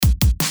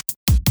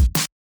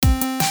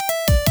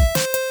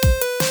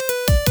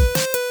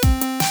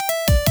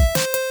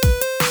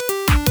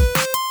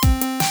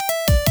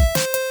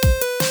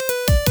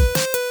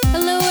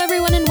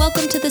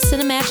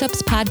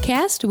Mashups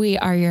podcast. We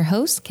are your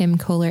hosts, Kim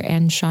Kohler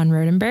and Shawn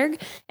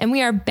Rodenberg, and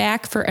we are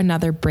back for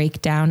another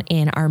breakdown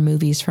in our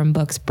Movies from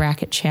Books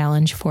bracket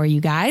challenge for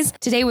you guys.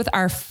 Today with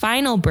our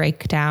final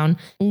breakdown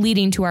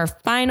leading to our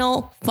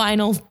final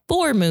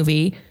four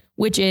movie,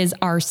 which is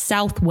our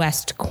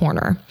Southwest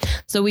corner.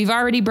 So we've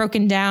already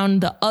broken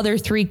down the other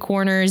three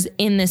corners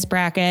in this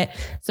bracket.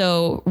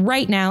 So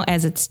right now,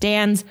 as it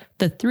stands,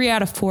 the 3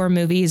 out of 4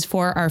 movies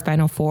for our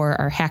final four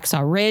are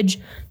Hacksaw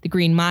Ridge, The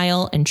Green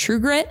Mile, and True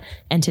Grit.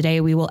 And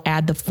today we will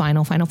add the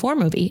final 4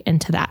 movie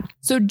into that.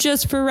 So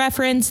just for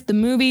reference, the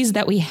movies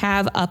that we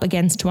have up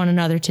against one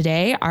another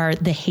today are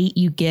The Hate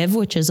U Give,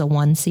 which is a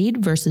 1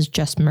 seed, versus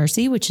Just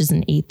Mercy, which is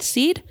an 8th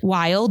seed,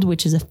 Wild,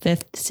 which is a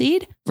 5th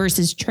seed,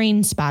 versus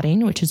Train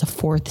Spotting, which is a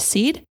 4th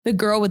seed, The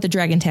Girl with the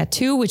Dragon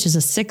Tattoo, which is a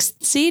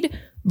 6th seed,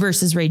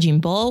 versus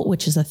Raging Bull,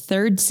 which is a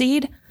 3rd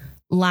seed,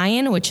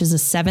 Lion, which is a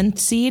 7th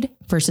seed,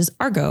 versus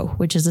Argo,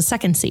 which is a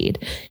 2nd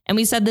seed. And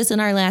we said this in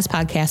our last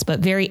podcast,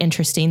 but very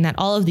interesting that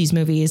all 8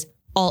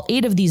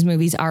 of these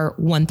movies are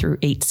 1 through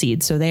 8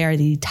 seeds. So they are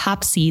the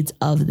top seeds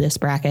of this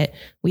bracket.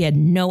 We had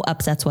no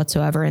upsets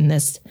whatsoever in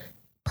this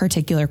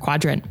particular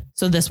quadrant.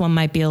 So this one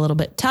might be a little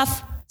bit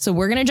tough. So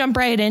we're going to jump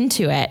right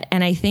into it.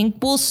 And I think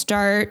we'll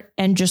start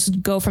and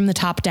just go from the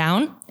top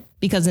down,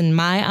 because in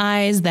my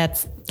eyes,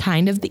 that's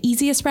kind of the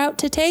easiest route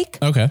to take.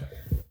 Okay,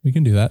 we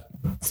can do that.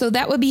 So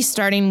that would be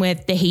starting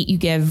with The Hate U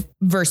Give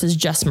versus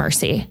Just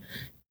Mercy.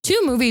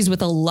 2 movies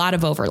with a lot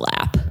of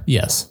overlap.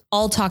 Yes.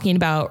 All talking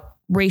about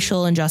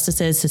racial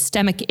injustices,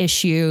 systemic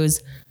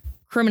issues,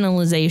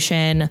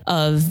 criminalization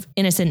of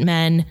innocent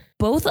men.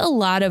 Both a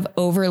lot of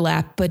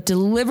overlap, but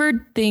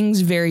delivered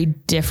things very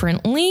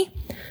differently.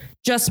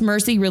 Just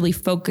Mercy really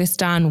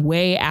focused on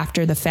way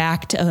after the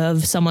fact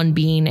of someone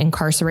being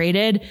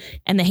incarcerated.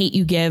 And The Hate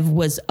U Give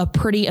was a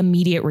pretty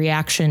immediate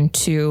reaction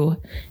to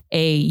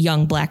a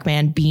young Black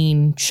man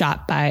being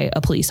shot by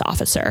a police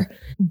officer.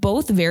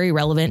 Both very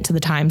relevant to the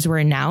times we're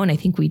in now. And I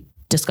think we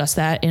discussed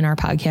that in our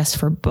podcast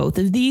for both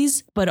of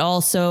these, but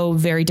also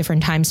very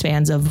different time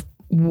spans of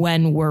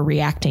when we're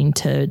reacting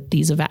to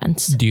these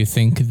events. Do you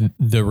think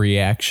the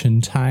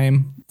reaction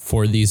time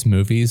for these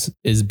movies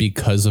is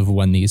because of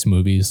when these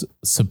movies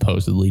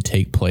supposedly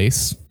take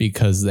place?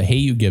 Because The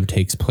Hate U Give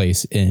takes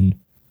place in,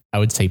 I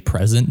would say,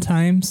 present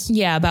times.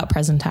 Yeah, about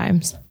present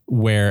times.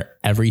 Where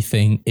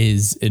everything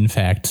is, in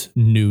fact,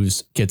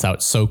 news gets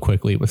out so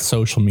quickly with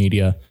social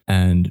media,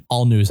 and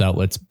all news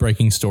outlets,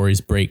 breaking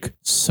stories break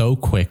so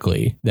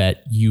quickly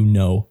that you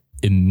know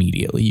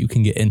immediately. You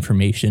can get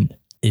information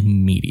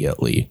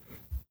immediately.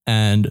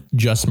 And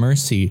Just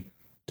Mercy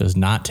does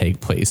not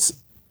take place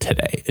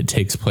today. It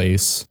takes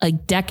place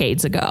like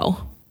decades ago.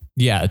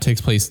 Yeah, it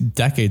takes place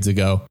decades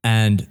ago.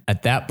 And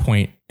at that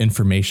point,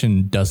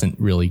 information doesn't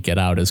really get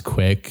out as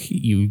quick.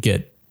 You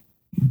get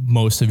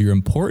most of your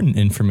important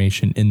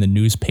information in the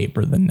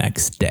newspaper the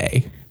next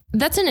day.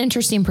 That's an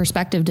interesting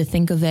perspective to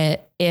think of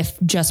it. If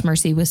Just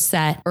Mercy was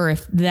set, or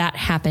if that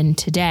happened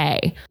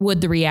today,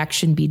 would the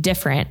reaction be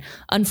different?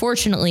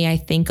 Unfortunately, I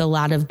think a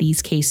lot of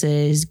these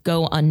cases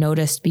go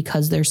unnoticed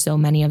because there's so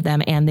many of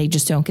them and they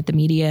just don't get the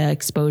media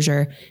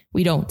exposure.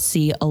 We don't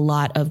see a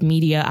lot of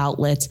media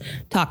outlets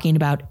talking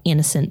about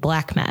innocent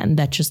Black men.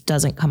 That just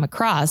doesn't come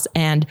across.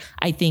 And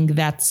I think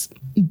that's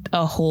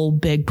a whole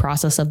big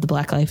process of the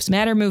Black Lives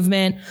Matter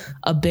movement,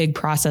 a big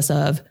process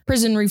of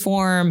prison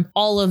reform,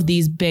 all of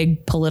these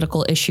big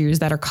political issues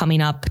that are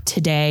coming up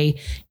today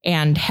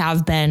and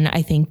have been,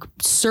 I think,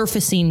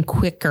 surfacing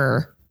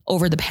quicker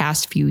over the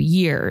past few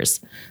years.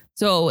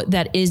 So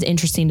that is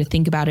interesting to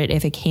think about it.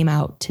 If it came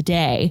out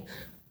today,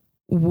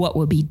 what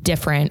would be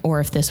different, or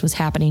if this was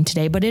happening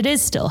today? But it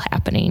is still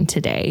happening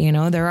today. You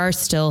know, there are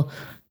still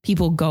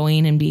people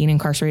going and being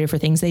incarcerated for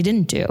things they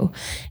didn't do.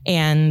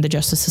 And the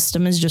justice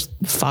system is just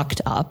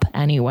fucked up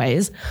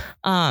anyways.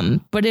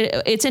 But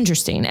it's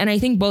interesting. And I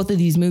think both of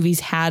these movies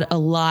had a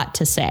lot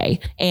to say,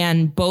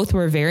 and both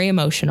were very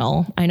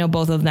emotional. I know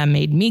both of them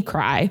made me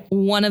cry.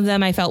 One of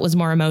them I felt was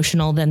more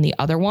emotional than the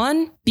other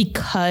one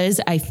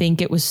because I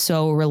think it was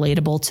so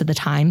relatable to the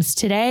times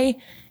today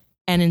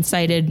and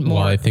incited more.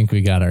 Well, I think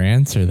we got our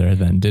answer there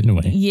then, didn't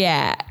we?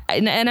 Yeah.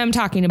 And I'm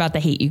talking about The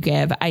Hate U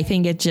Give. I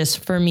think it just,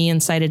 for me,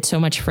 incited so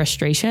much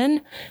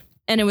frustration,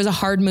 and it was a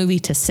hard movie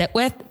to sit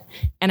with.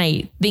 And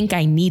I think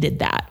I needed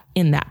that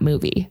in that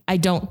movie. I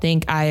don't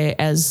think I,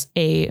 as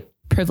a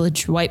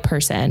privileged white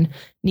person,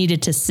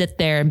 needed to sit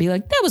there and be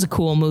like, that was a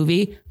cool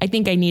movie. I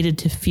think I needed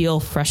to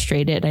feel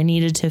frustrated. I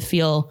needed to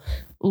feel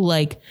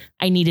like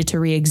I needed to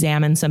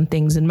re-examine some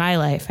things in my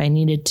life. I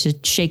needed to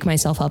shake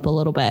myself up a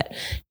little bit.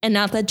 And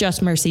not that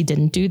Just Mercy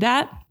didn't do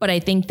that, but I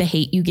think The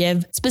Hate U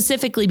Give,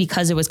 specifically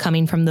because it was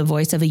coming from the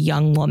voice of a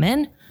young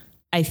woman,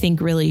 I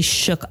think really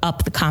shook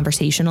up the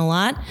conversation a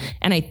lot.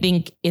 And I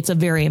think it's a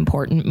very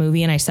important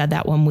movie. And I said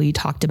that when we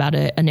talked about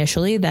it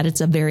initially, that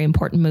it's a very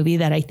important movie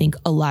that I think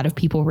a lot of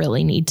people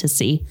really need to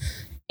see.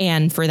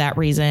 And for that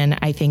reason,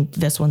 I think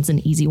this one's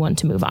an easy one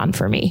to move on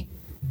for me.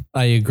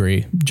 I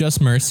agree.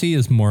 Just Mercy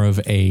is more of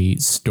a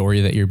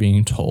story that you're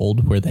being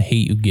told, where The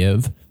Hate U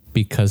Give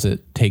because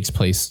it takes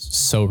place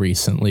so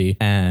recently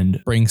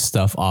and brings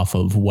stuff off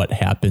of what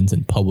happens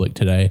in public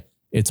today.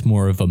 It's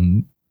more of a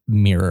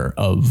mirror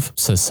of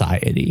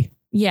society.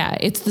 Yeah,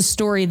 it's the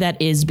story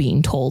that is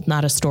being told,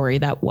 not a story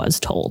that was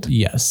told.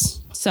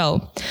 Yes.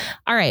 So,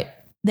 all right.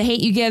 The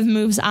Hate You Give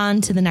moves on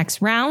to the next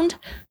round.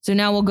 So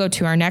now we'll go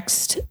to our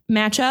next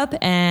matchup,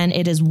 and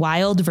it is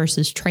Wild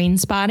versus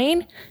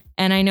Trainspotting.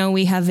 And I know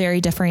we have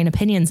very differing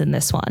opinions in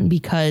this one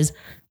because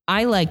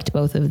I liked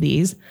both of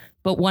these,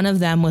 but one of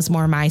them was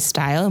more my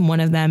style and one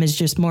of them is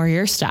just more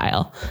your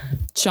style.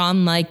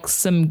 Shawn likes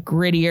some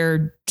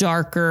grittier,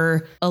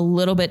 darker, a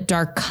little bit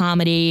dark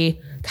comedy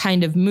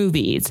kind of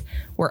movies,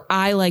 where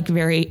I like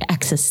very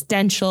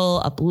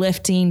existential,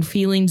 uplifting,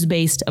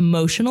 feelings-based,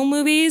 emotional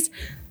movies.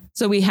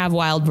 So we have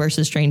Wild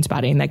versus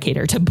Trainspotting that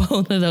cater to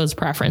both of those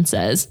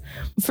preferences.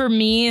 For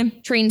me,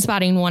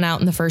 Trainspotting won out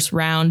in the first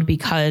round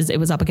because it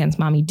was up against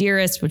Mommy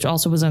Dearest, which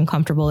also was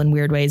uncomfortable in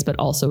weird ways, but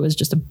also was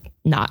just a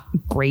not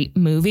great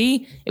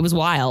movie. It was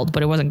wild,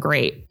 but it wasn't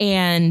great.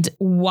 And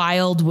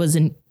Wild was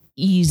an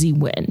easy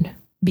win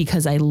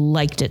because I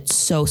liked it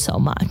so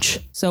much.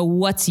 So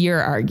what's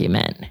your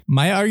argument?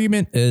 My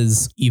argument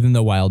is, even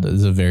though Wild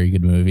is a very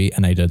good movie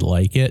and I did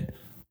like it,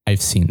 I've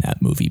seen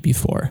that movie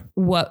before.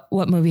 What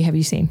movie have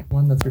you seen?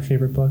 One that's your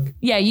favorite book.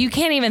 Yeah, you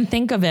can't even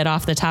think of it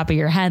off the top of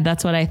your head.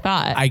 That's what I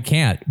thought. I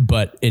can't,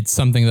 but it's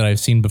something that I've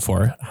seen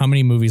before. How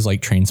many movies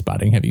like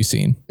Trainspotting have you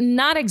seen?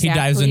 Not exactly. He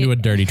dives into a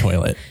dirty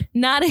toilet.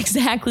 Not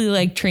exactly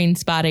like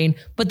Trainspotting,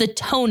 but the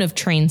tone of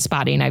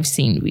Trainspotting I've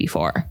seen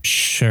before.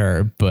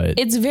 Sure, but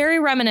it's very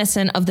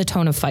reminiscent of the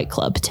tone of Fight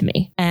Club to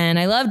me. And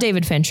I love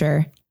David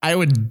Fincher. I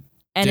would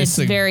and it's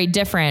very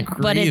different,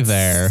 but it's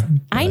there.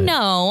 But I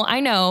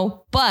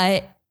know,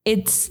 but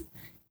it's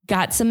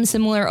got some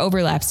similar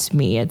overlaps to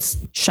me. It's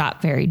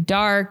shot very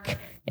dark.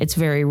 It's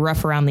very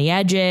rough around the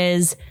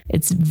edges.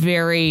 It's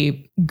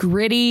very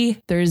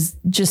gritty. There's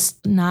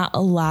just not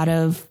a lot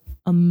of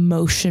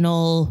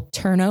emotional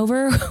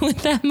turnover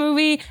with that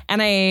movie.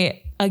 And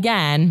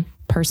again,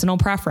 personal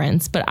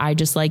preference, but I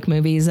just like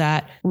movies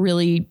that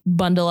really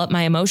bundle up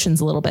my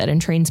emotions a little bit.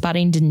 And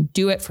Trainspotting didn't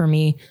do it for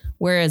me.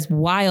 Whereas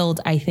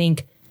Wild, I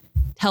think,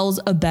 tells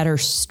a better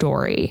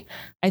story.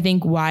 I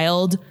think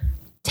Wild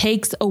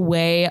takes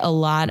away a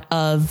lot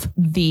of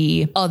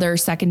the other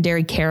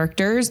secondary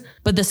characters,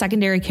 but the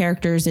secondary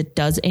characters it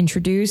does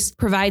introduce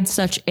provide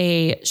such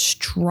a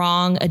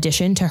strong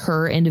addition to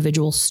her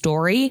individual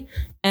story.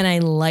 And I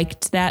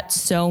liked that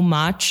so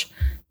much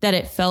that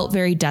it felt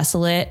very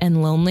desolate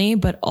and lonely,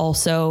 but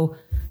also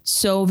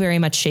so very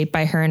much shaped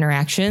by her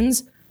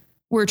interactions.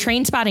 Where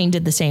Trainspotting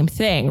did the same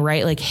thing,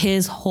 right? Like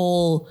his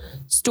whole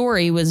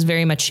story was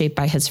very much shaped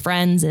by his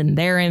friends and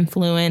their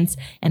influence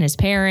and his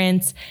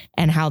parents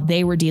and how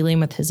they were dealing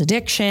with his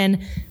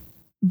addiction.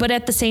 But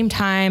at the same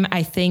time,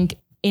 I think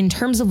in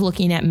terms of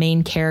looking at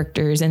main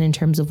characters and in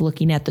terms of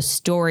looking at the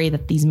story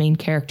that these main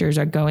characters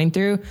are going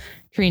through,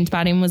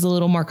 Trainspotting was a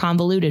little more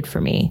convoluted for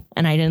me.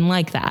 And I didn't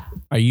like that.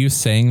 Are you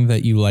saying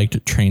that you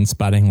liked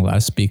Trainspotting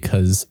less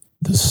because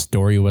the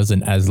story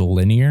wasn't as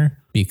linear?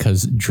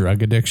 Because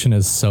drug addiction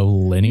is so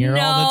linear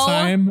all the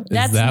time?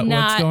 Is that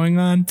what's going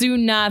on? Do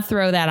not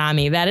throw that on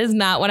me. That is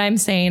not what I'm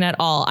saying at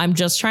all. I'm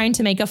just trying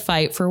to make a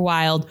fight for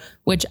Wild,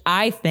 which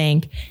I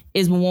think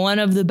is one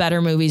of the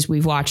better movies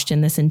we've watched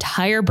in this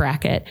entire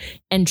bracket.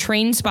 And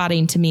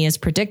Trainspotting to me is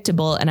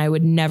predictable and I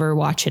would never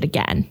watch it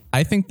again.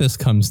 I think this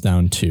comes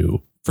down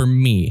to, for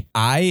me,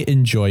 I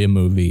enjoy a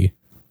movie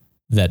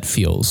that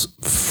feels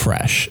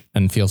fresh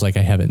and feels like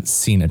I haven't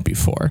seen it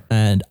before.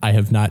 And I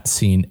have not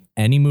seen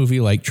any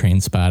movie like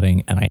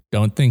Trainspotting, and I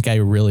don't think I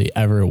really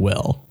ever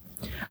will.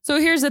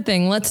 So here's the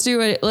thing. Let's do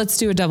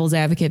a devil's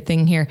advocate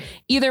thing here.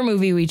 Either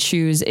movie we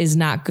choose is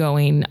not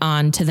going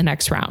on to the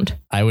next round.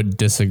 I would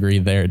disagree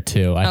there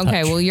too.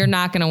 Okay, well, you're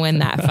not going to win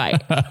that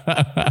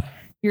fight.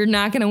 You're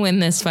not going to win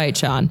this fight,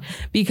 Shawn,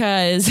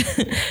 because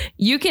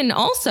you can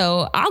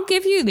also, I'll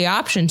give you the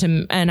option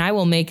to, and I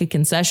will make a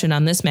concession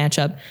on this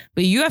matchup,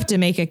 but you have to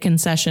make a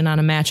concession on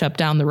a matchup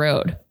down the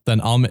road. Then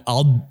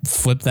I'll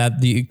flip that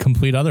the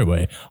complete other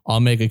way.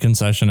 I'll make a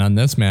concession on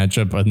this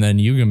matchup and then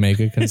you can make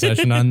a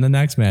concession on the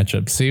next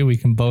matchup. See, we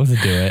can both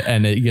do it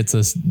and it gets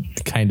us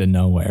kind of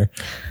nowhere.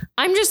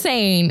 I'm just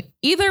saying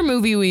either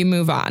movie we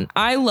move on.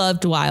 I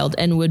loved Wild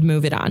and would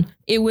move it on.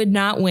 It would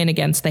not win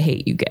against The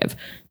Hate You Give.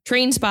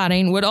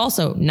 Trainspotting would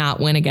also not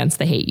win against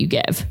The Hate You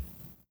Give.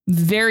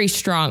 Very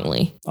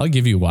strongly. I'll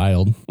give you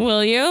Wild.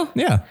 Will you?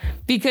 Yeah.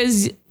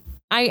 Because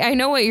I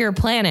know what your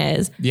plan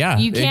is. Yeah,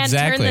 you can't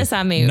turn this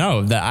on me.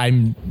 No, that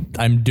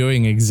I'm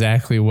doing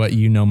exactly what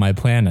you know my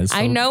plan is. So,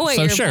 I know what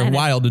your plan is.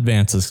 Wild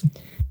advances.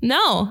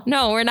 No,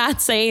 we're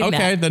not saying that.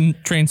 Okay, then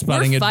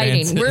Trainspotting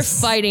advances. We're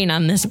fighting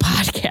on this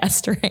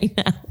podcast right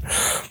now.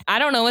 I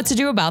don't know what to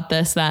do about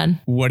this then.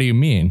 What do you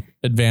mean?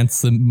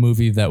 Advance the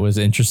movie that was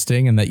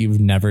interesting and that you've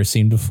never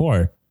seen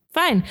before.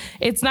 fine.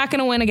 It's not going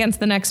to win against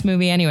the next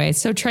movie anyway.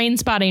 So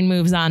Trainspotting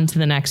moves on to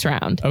the next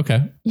round.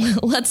 Okay.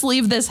 Let's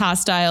leave this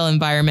hostile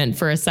environment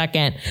for a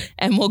second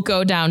and we'll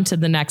go down to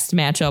the next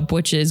matchup,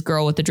 which is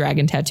Girl with the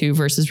Dragon Tattoo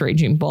versus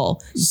Raging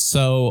Bull.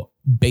 So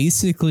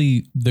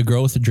basically, the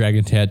Girl with the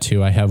Dragon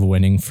Tattoo I have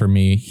winning for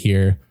me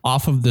here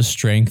off of the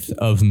strength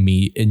of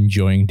me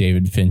enjoying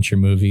David Fincher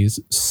movies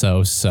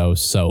so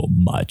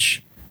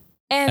much.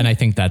 And I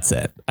think that's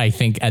it. I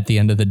think at the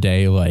end of the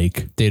day,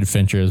 like, David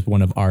Fincher is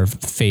one of our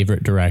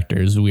favorite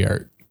directors. We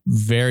are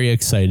very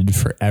excited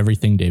for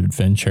everything David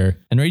Fincher.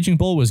 And Raging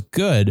Bull was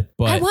good,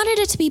 but I wanted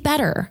it to be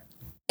better.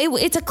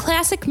 It's a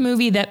classic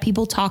movie that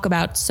people talk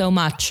about so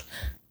much.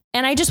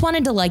 And I just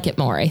wanted to like it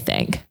more, I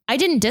think. I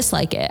didn't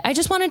dislike it. I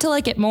just wanted to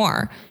like it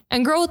more.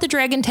 And Girl with the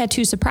Dragon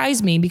Tattoo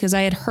surprised me because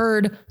I had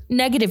heard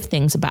negative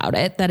things about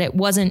it, that it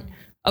wasn't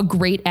a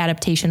great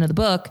adaptation of the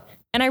book.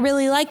 And I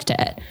really liked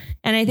it.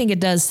 And I think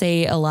it does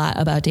say a lot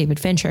about David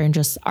Fincher and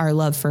just our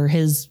love for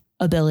his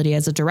ability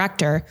as a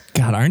director.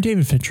 God, aren't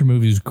David Fincher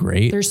movies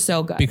great? They're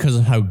so good. Because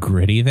of how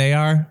gritty they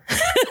are.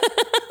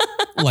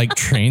 Like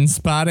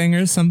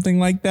Trainspotting or something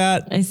like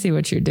that. I see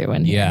what you're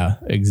doing here. Yeah,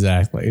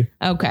 exactly.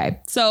 Okay,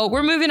 so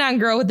we're moving on.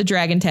 Girl with the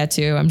Dragon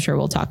Tattoo. I'm sure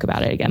we'll talk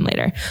about it again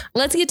later.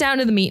 Let's get down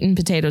to the meat and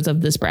potatoes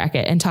of this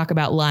bracket and talk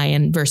about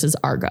Lion versus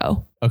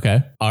Argo.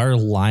 Okay. Are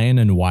Lion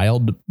and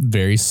Wild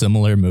very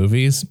similar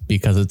movies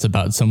because it's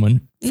about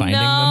someone finding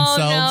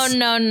themselves?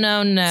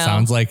 No.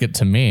 Sounds like it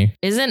to me.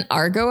 Isn't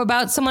Argo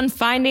about someone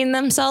finding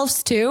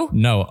themselves too?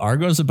 No,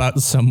 Argo's about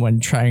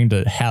someone trying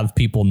to have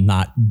people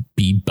not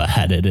be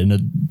beheaded in a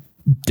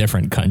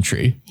different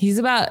country.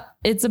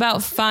 It's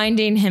about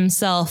finding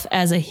himself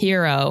as a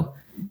hero.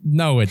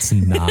 No, it's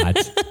not.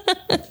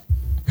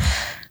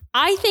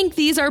 I think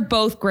these are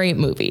both great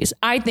movies.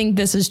 I think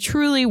this is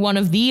truly one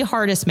of the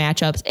hardest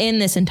matchups in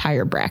this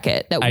entire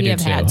bracket that we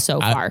have had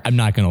so far. I'm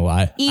not going to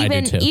lie.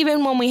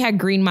 Even when we had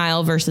Green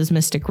Mile versus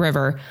Mystic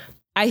River,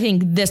 I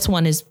think this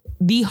one is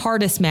the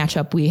hardest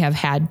matchup we have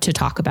had to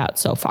talk about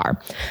so far.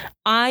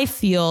 I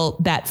feel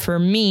that for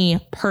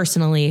me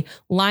personally,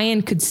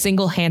 Lion could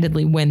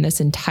single-handedly win this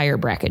entire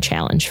bracket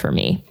challenge for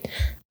me.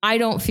 I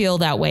don't feel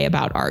that way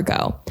about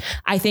Argo.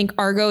 I think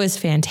Argo is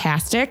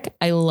fantastic.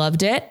 I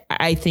loved it.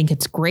 I think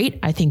it's great.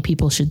 I think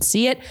people should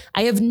see it.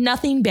 I have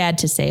nothing bad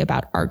to say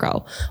about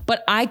Argo,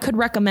 but I could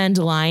recommend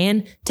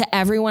Lion to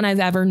everyone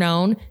I've ever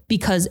known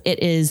because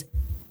it is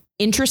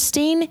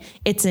interesting.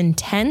 It's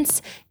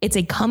intense. It's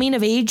a coming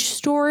of age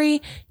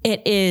story.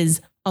 It is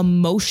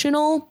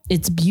emotional.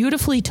 It's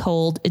beautifully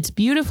told. It's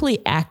beautifully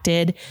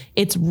acted.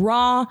 It's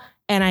raw.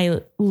 And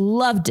I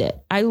loved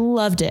it.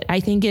 I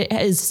think it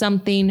is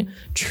something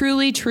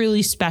truly,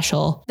 truly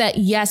special that,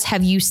 yes,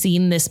 have you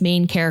seen this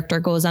main character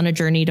goes on a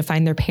journey to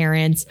find their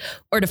parents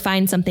or to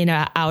find something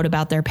out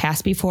about their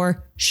past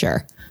before?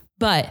 Sure.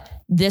 But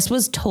this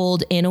was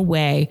told in a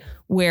way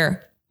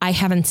where I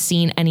haven't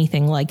seen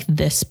anything like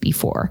this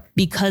before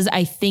because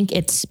I think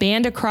it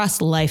spanned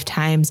across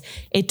lifetimes.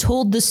 It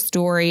told the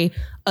story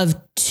of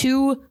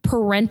two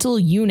parental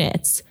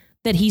units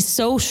that he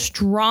so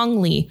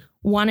strongly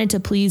wanted to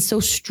please, so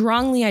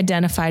strongly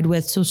identified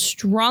with, so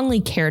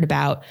strongly cared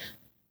about.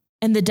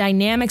 And the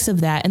dynamics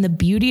of that and the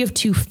beauty of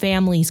two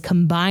families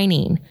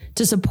combining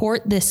to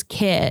support this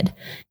kid.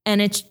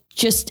 And it's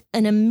just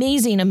an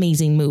amazing,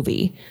 amazing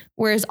movie.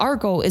 Whereas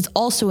Argo is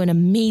also an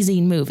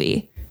amazing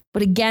movie.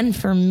 But again,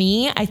 for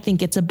me, I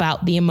think it's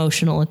about the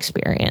emotional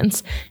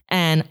experience.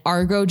 And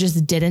Argo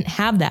just didn't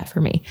have that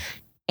for me.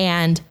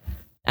 And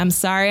I'm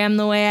sorry I'm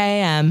the way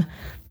I am,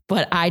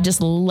 but I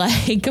just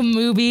like a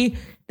movie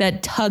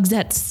that tugs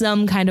at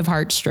some kind of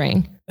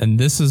heartstring. And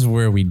this is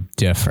where we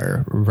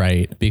differ,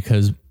 right?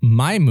 Because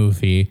my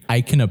movie,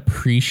 I can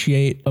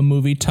appreciate a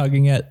movie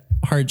tugging at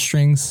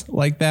heartstrings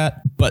like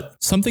that. But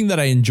something that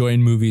I enjoy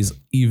in movies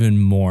even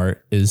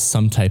more is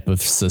some type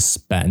of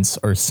suspense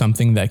or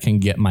something that can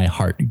get my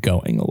heart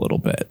going a little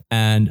bit.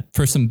 And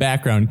for some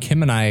background,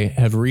 Kim and I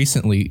have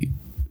recently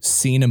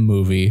seen a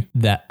movie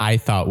that I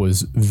thought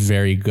was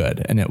very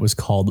good, and it was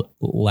called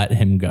Let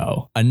Him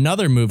Go.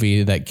 Another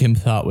movie that Kim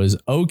thought was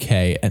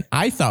okay, and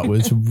I thought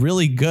was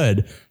really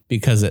good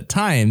because at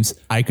times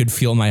I could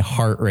feel my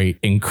heart rate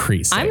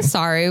increasing. I'm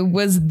sorry,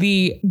 was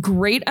the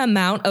great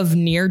amount of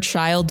near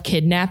child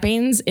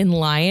kidnappings in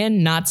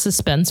Lion not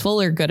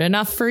suspenseful or good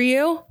enough for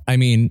you? I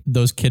mean,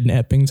 those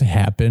kidnappings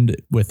happened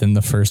within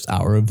the first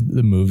hour of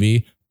the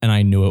movie. And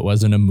I knew it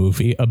wasn't a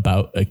movie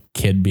about a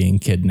kid being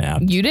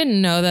kidnapped. You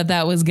didn't know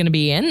that was going to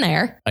be in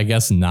there. I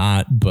guess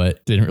not,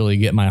 but didn't really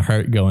get my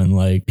heart going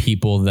like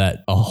people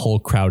that a whole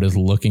crowd is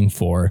looking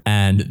for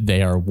and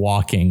they are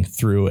walking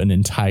through an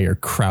entire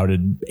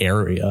crowded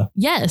area.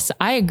 Yes,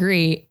 I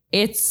agree.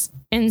 It's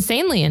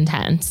insanely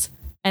intense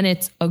and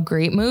it's a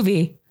great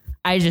movie.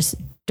 I just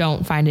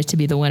don't find it to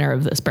be the winner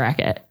of this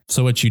bracket.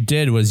 So what you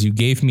did was you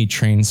gave me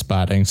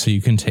Trainspotting so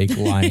you can take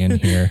Lion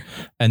here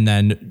and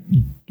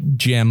then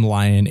jam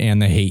Lion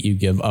and The Hate U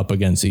Give up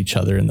against each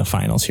other in the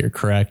finals here,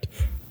 correct?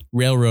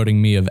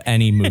 railroading me of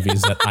any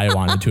movies that I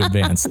wanted to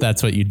advance.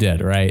 That's what you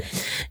did, right?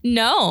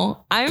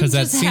 No, I'm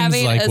just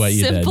having like a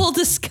simple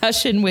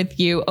discussion with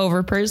you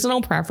over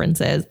personal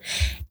preferences.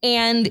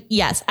 And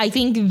yes, I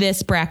think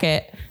this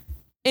bracket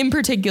in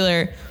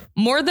particular,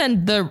 more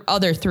than the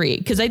other three,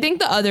 because I think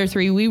the other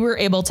three we were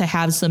able to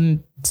have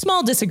some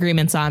small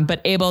disagreements on,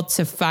 but able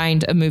to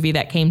find a movie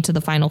that came to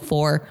the final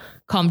four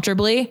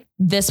comfortably.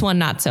 This one,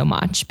 not so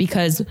much,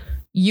 because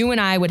you and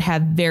I would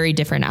have very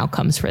different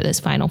outcomes for this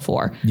final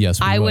four. Yes,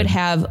 I would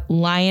have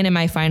Lion in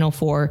my final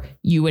four.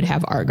 You would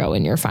have Argo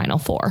in your final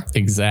four.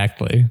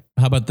 Exactly.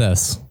 How about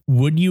this?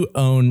 Would you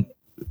own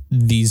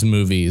these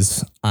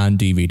movies on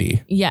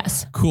DVD?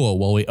 Yes. Cool.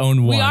 Well, we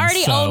own one. We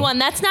already own one.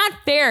 That's not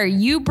fair.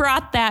 You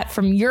brought that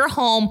from your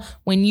home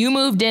when you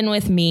moved in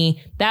with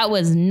me. That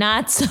was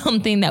not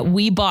something that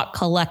we bought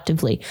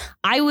collectively.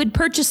 I would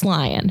purchase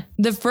Lion.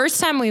 The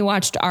first time we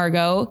watched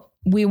Argo,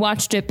 we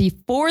watched it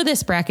before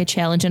this bracket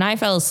challenge and I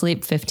fell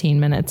asleep 15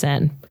 minutes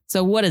in.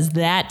 So what does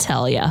that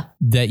tell you?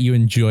 That you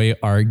enjoy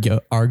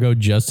Argo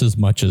just as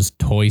much as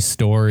Toy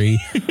Story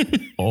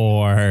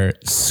or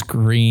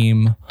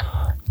Scream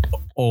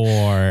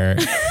or...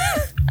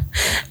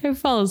 I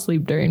fall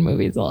asleep during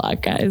movies a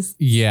lot, guys.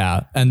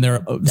 Yeah. And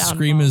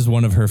Scream is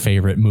one of her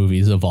favorite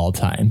movies of all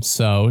time.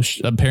 So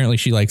apparently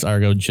she likes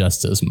Argo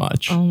just as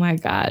much. Oh my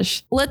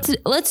gosh.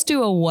 Let's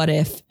do a what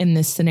if in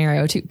this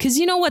scenario too. Because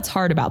you know what's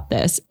hard about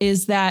this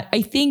is that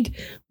I think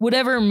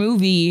whatever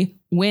movie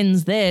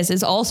wins this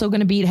is also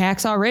going to beat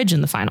Hacksaw Ridge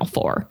in the final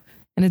four.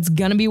 And it's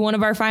going to be one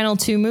of our final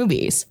two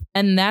movies.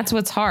 And that's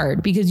what's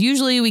hard, because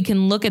usually we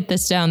can look at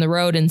this down the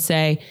road and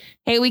say,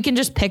 hey, we can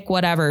just pick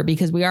whatever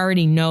because we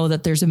already know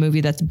that there's a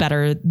movie that's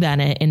better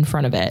than it in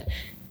front of it.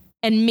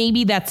 And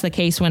maybe that's the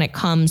case when it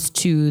comes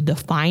to the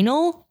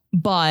final,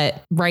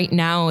 but right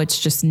now it's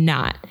just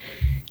not.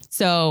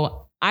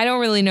 So I don't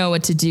really know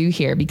what to do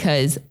here,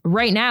 because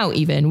right now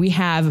even we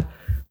have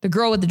The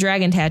Girl with the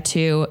Dragon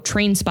Tattoo,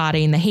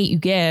 Trainspotting, The Hate U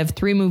Give,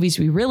 three movies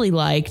we really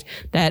liked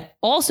that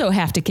also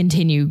have to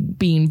continue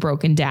being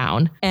broken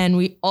down. And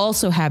we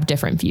also have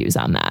different views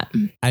on that.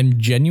 I'm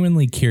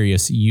genuinely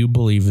curious. You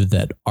believe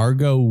that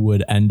Argo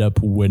would end up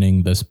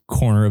winning this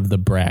corner of the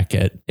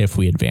bracket if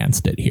we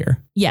advanced it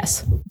here?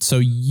 Yes. So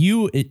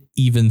you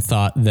even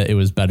thought that it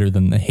was better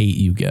than The Hate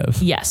U Give?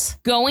 Yes.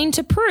 Going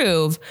to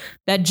prove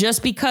that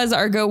just because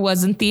Argo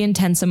wasn't the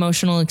intense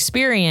emotional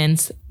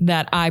experience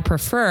that I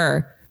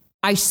prefer,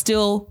 I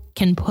still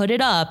can put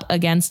it up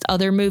against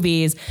other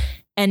movies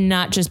and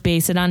not just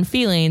base it on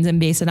feelings and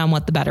base it on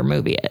what the better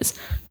movie is.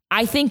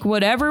 I think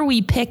whatever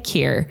we pick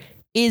here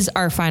is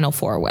our final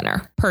four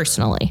winner,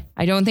 personally.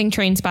 I don't think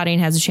Trainspotting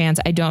has a chance.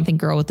 I don't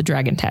think Girl with the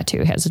Dragon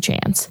Tattoo has a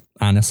chance.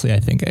 Honestly, I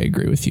think I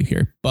agree with you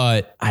here,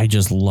 but I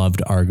just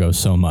loved Argo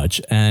so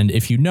much. And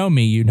if you know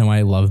me, you know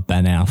I love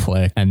Ben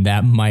Affleck, and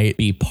that might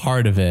be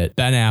part of it.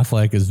 Ben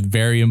Affleck is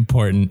very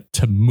important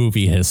to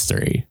movie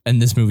history,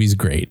 and this movie's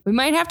great. We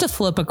might have to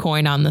flip a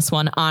coin on this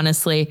one,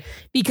 honestly,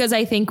 because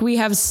I think we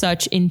have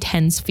such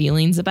intense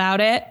feelings about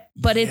it,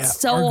 but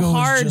it's so Argo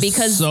hard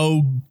because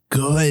so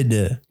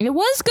good. It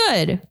was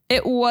good.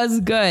 It was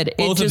good.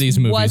 Both of these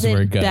movies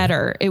were good.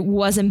 Better. It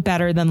wasn't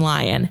better than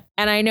Lion.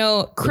 And I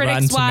know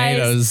critics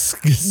wise,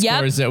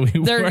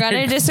 they're going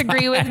to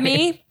disagree with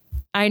me.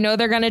 I know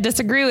they're going to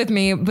disagree with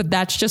me, but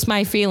that's just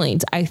my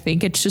feelings. I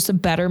think it's just a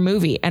better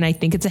movie, and I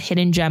think it's a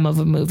hidden gem of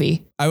a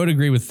movie. I would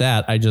agree with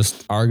that.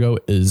 Argo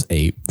is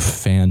a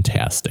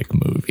fantastic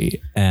movie.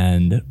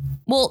 And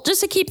well, just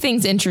to keep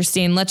things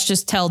interesting, let's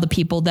just tell the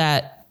people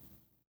that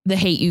The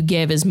Hate U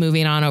Give is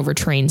moving on over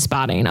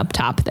Trainspotting up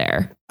top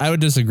there. I would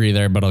disagree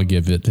there, but I'll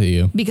give it to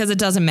you. Because it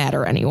doesn't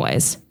matter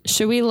anyways.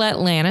 Should we let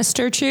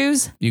Lannister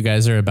choose? You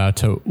guys are about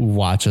to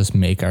watch us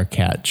make our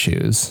cat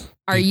choose.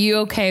 Are you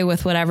okay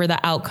with whatever the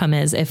outcome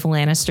is if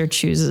Lannister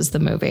chooses the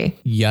movie?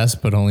 Yes,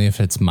 but only if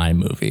it's my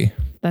movie.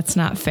 That's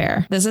not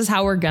fair. This is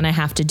how we're going to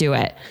have to do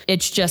it.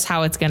 It's just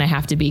how it's going to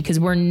have to be, because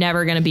we're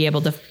never going to be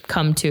able to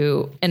come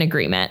to an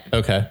agreement.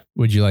 Okay.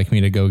 Would you like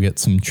me to go get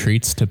some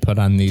treats to put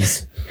on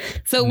these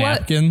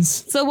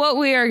napkins? So what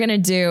we are going to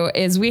do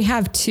is we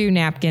have two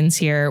napkins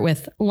here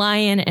with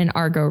Lion and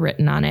Argo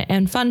written on it.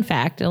 And fun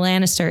fact,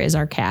 Lannister is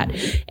our cat,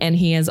 and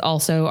he is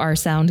also our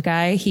sound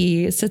guy.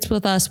 He sits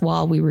with us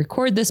while we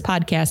record this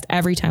podcast.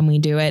 Every time we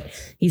do it,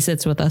 he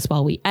sits with us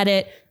while we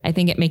edit. I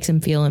think it makes him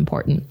feel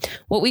important.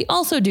 What we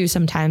also do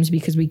sometimes,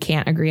 because we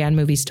can't agree on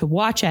movies to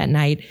watch at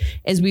night,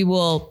 is we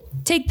will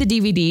take the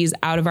DVDs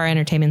out of our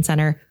entertainment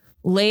center,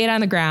 lay it on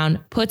the ground,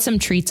 put some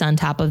treats on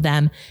top of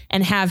them,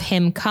 and have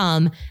him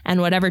come, and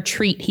whatever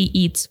treat he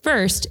eats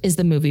first is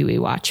the movie we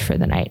watch for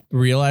the night.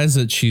 Realize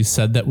that she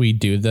said that we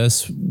do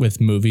this with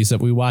movies that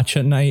we watch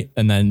at night,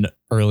 and then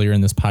earlier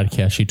in this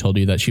podcast she told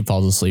you that she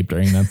falls asleep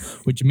during them,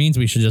 which means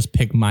we should just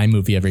pick my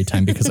movie every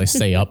time because I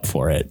stay up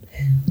for it.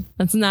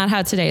 That's not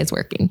how today is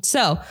working.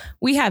 So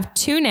we have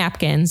two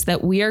napkins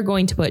that we are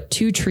going to put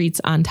two treats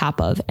on top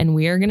of, and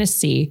we are going to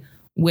see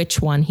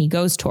which one he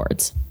goes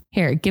towards.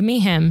 Here, give me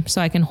him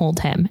so I can hold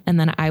him, and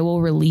then I will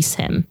release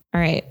him.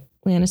 All right.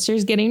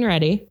 Lannister's getting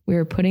ready. We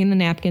are putting the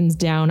napkins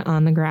down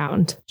on the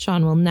ground.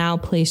 Shawn will now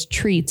place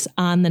treats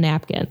on the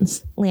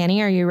napkins.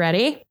 Lanny, are you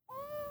ready?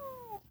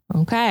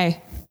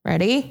 Okay.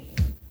 Ready?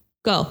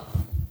 Go.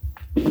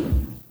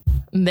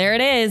 There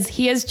it is.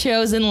 He has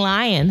chosen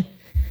Lion.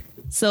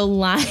 So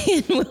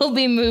Lion will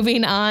be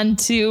moving on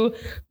to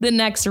the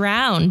next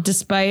round,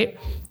 despite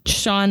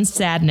Shawn's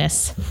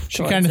sadness.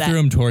 She kind of threw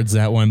him towards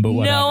that one, but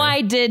whatever. No,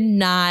 I did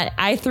not.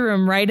 I threw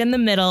him right in the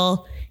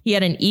middle. He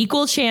had an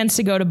equal chance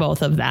to go to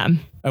both of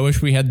them. I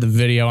wish we had the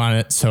video on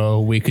it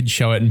so we could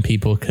show it and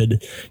people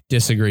could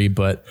disagree,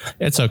 but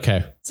it's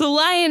okay. So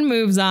Lion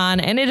moves on,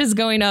 and it is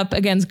going up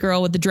against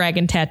Girl with the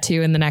Dragon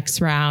Tattoo in the next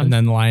round. And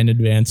then Lion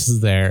advances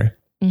there.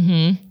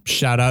 Mm-hmm.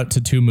 Shout out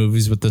to 2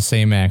 movies with the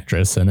same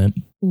actress in it.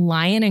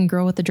 Lion and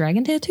Girl with the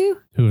Dragon Tattoo?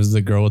 Who was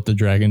the girl with the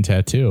dragon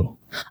tattoo?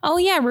 Oh,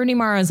 yeah. Rooney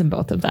Mara's in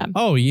both of them.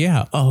 Oh,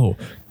 yeah. Oh,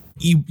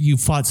 you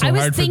fought so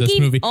hard for this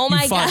movie. Oh my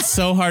God. You fought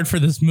so hard for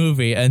this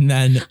movie and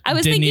then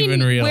didn't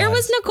even realize. Where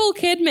was Nicole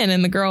Kidman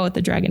in The Girl with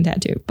the Dragon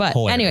Tattoo? But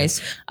hilarious.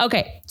 Anyways,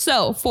 okay.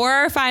 So for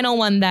our final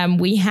one, then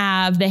we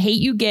have The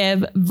Hate You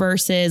Give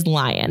versus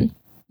Lion.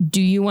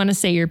 Do you want to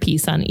say your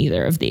piece on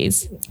either of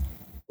these?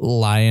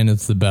 Lion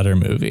is the better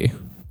movie.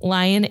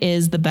 Lion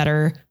is the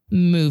better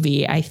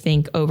movie, I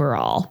think,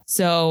 overall.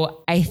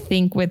 So I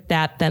think with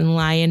that, then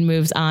Lion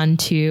moves on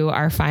to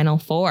our final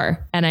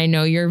 4. And I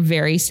know you're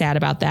very sad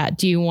about that.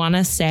 Do you want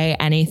to say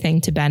anything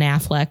to Ben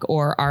Affleck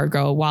or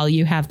Argo while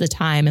you have the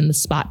time and the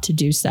spot to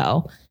do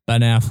so?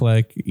 Ben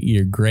Affleck,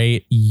 you're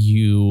great.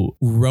 You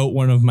wrote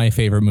one of my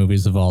favorite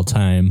movies of all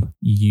time.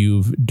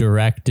 You've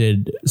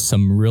directed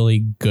some really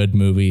good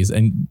movies.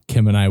 And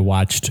Kim and I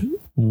watched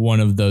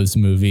one of those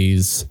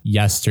movies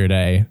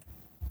yesterday.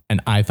 And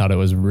I thought it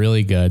was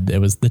really good. It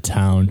was The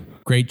Town.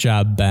 Great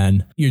job,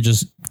 Ben. You're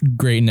just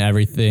great in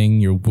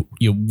everything. You're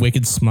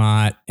wicked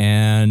smart.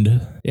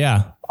 And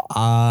yeah,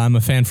 I'm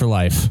a fan for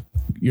life.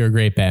 You're a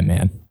great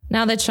Batman.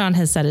 Now that Shawn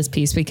has said his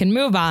piece, we can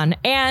move on.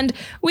 And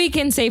we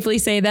can safely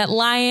say that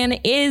Lion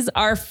is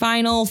our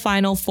final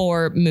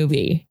 4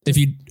 movie.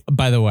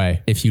 By the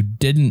way, if you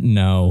didn't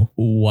know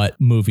what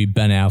movie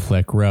Ben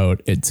Affleck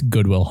wrote, it's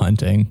Good Will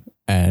Hunting.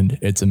 And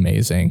it's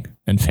amazing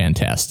and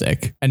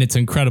fantastic. And it's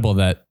incredible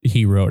that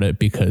he wrote it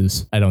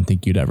because I don't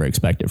think you'd ever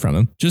expect it from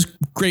him. Just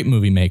great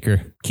movie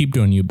maker. Keep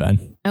doing you,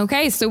 Ben.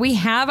 Okay, so we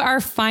have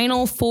our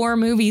final 4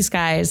 movies,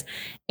 guys.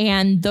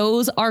 And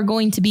those are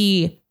going to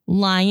be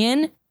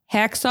Lion,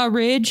 Hacksaw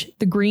Ridge,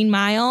 The Green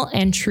Mile,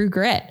 and True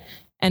Grit.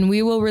 And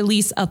we will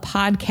release a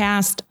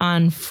podcast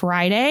on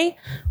Friday,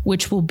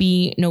 which will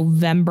be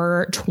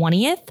November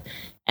 20th.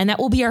 And that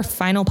will be our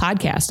final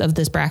podcast of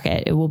this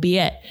bracket. It will be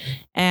it.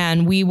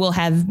 And we will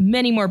have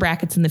many more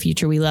brackets in the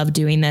future. We love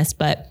doing this,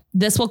 but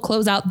this will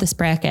close out this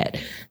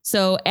bracket.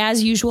 So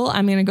as usual,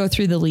 I'm going to go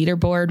through the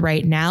leaderboard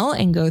right now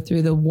and go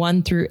through the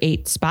 1 through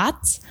 8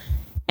 spots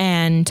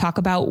and talk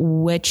about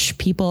which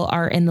people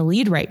are in the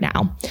lead right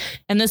now.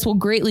 And this will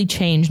greatly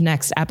change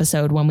next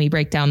episode when we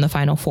break down the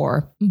final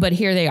 4. But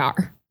here they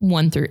are,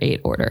 1 through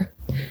 8 order.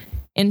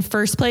 In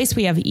first place,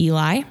 we have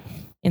Eli.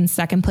 In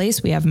second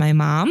place, we have my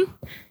mom.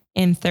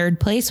 In third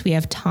place, we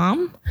have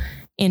Tom.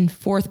 In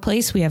fourth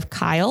place, we have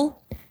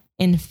Kyle.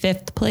 In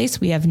fifth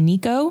place, we have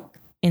Nico.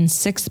 In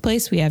sixth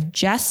place, we have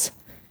Jess.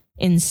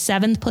 In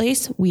seventh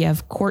place, we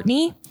have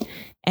Courtney.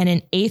 And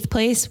in eighth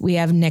place, we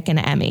have Nick and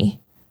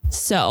Emmy.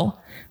 So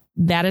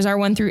that is our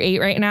 1 through 8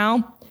 right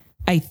now.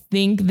 I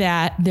think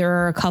that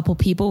there are a couple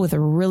people with a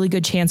really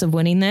good chance of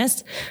winning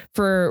this.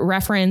 For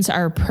reference,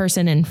 our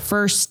person in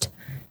first,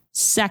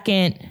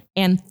 second,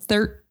 and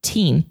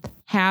 13th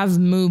have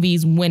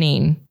movies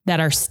winning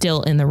that are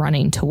still in the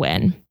running to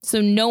win.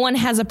 So no one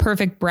has a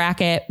perfect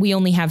bracket. We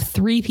only have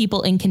 3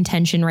 people in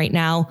contention right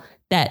now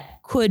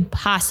that could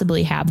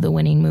possibly have the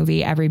winning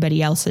movie.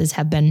 Everybody else's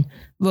have been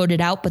voted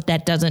out, but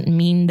that doesn't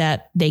mean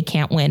that they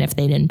can't win if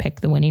they didn't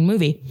pick the winning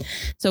movie.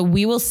 So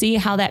we will see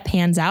how that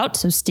pans out.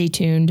 So stay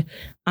tuned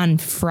on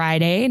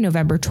Friday,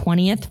 November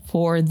 20th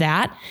for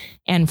that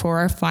and for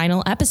our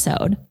final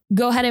episode.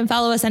 Go ahead and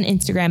follow us on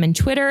Instagram and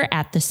Twitter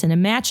at the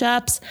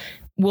Cinematchups.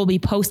 We'll be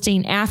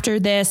posting after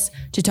this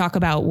to talk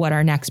about what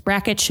our next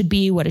bracket should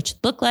be, what it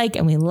should look like.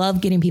 And we love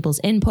getting people's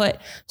input.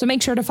 So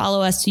make sure to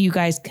follow us so you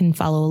guys can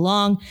follow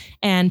along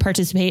and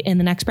participate in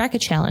the next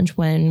bracket challenge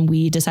when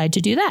we decide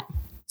to do that.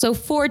 So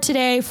for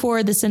today,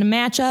 for the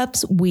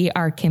Cinematchups, we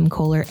are Kim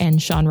Kohler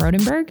and Shawn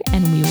Rodenberg,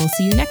 and we will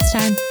see you next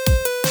time.